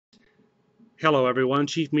Hello everyone,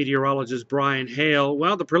 Chief Meteorologist Bryan Hale.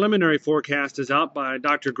 Well, the preliminary forecast is out by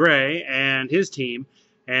Dr. Gray and his team,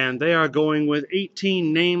 and they are going with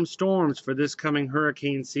 18 named storms for this coming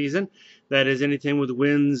hurricane season. That is anything with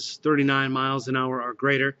winds 39 miles an hour or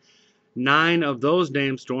greater. 9 of those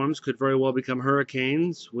named storms could very well become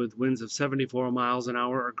hurricanes with winds of 74 miles an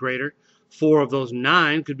hour or greater. 4 of those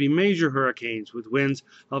 9 could be major hurricanes with winds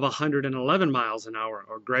of 111 miles an hour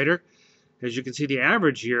or greater. As you can see, the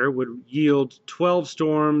average year would yield 12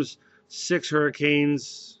 storms, 6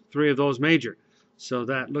 hurricanes, 3 of those major. So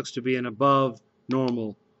that looks to be an above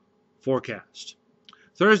normal forecast.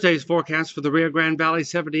 Thursday's forecast for the Rio Grande Valley: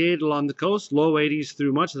 78 along the coast, low 80s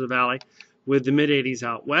through much of the valley, with the mid 80s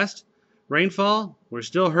out west. Rainfall, we're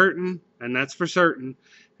still hurting, and that's for certain.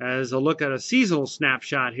 As a look at a seasonal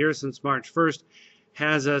snapshot here since March 1st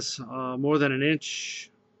has us more than an inch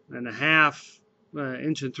and a half,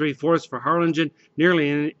 inch and 3/4 for Harlingen, nearly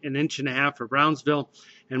an inch and a half for Brownsville,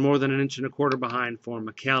 and more than an inch and a quarter behind for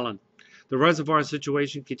McAllen. The reservoir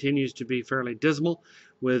situation continues to be fairly dismal,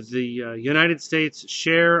 with the United States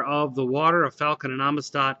share of the water of Falcon and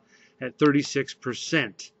Amistad at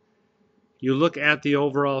 36%. You look at the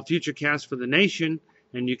overall futurecast for the nation,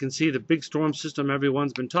 and you can see the big storm system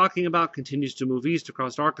everyone's been talking about continues to move east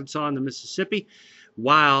across Arkansas and the Mississippi,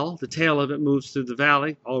 while the tail of it moves through the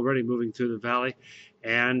valley, already moving through the valley,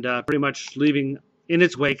 and pretty much leaving in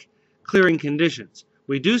its wake clearing conditions.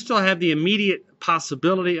 We do still have the immediate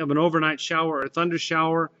possibility of an overnight shower or thunder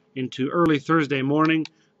shower into early Thursday morning,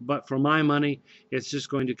 but for my money, it's just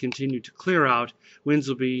going to continue to clear out. Winds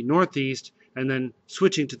will be northeast and then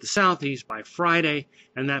switching to the southeast by Friday,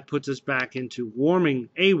 and that puts us back into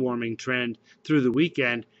a warming trend through the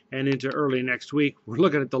weekend and into early next week. We're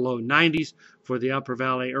looking at the low 90s for the upper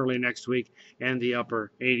valley early next week and the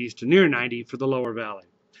upper 80s to near 90 for the lower valley.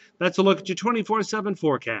 That's a look at your 24/7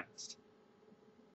 forecast.